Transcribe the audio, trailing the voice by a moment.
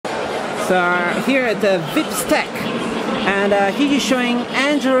So here at the Vipstech, and here you're showing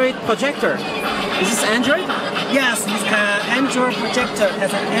Android Projector. Is this Android? Yes, it's an Android Projector. It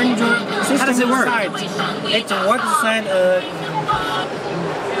has an Android system. How does it work? Inside. It works inside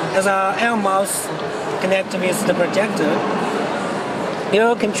as an air mouse connected with the projector.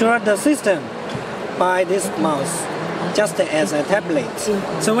 You control the system by this mouse, just as a tablet.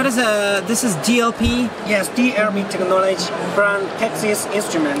 So what is this is DLP? Yes, DLP technology from Texas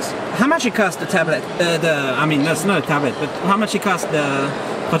Instruments. How much it cost the tablet? I mean, that's not a tablet, but how much it cost the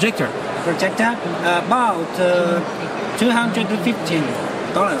projector? Projector about $215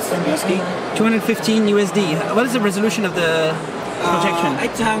 USD. 215 USD. What is the resolution of the projection?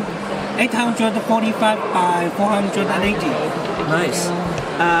 845 by 480. Nice.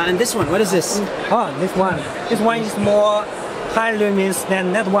 And this one, what is this? Oh, this one is more high lumens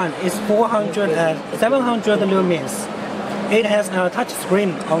than that one. It's 700 lumens. It has a touch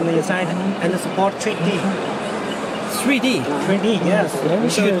screen on the inside and support 3D. 3D? 3D, yes.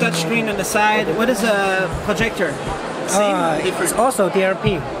 So touch screen on the side. What is a projector? Same? It's also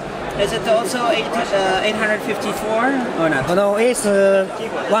DLP. Is it also 854 or not? Oh, no, it's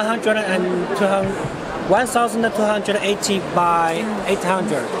 1280 by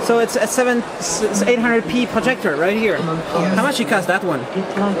 800. So it's a 800p projector right here. Yes. How much it cost that one?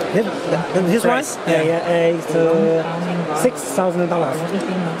 This one? Yeah. It's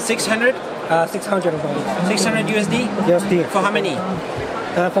 $6,000. 600? $600. 600 USD? USD. For how many?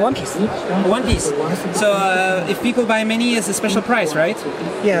 For one piece. For one piece. So if people buy many, it's a special price, right?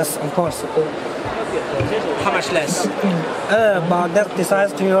 Yes, of course. How much less? But that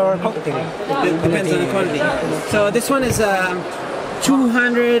decides to your quantity. It depends on the quantity. So this one is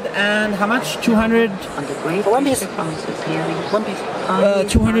 200 and how much? 200? For one piece. One piece.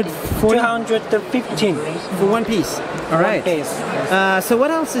 240? 215. For one piece. All right. One piece. So what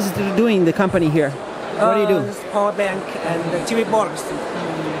else is it doing, the company here? What do you do? Power bank and the TV box.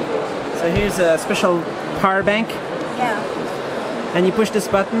 So here's a special power bank. Yeah. And you push this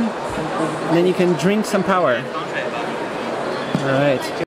button, and then you can drink some power. All right.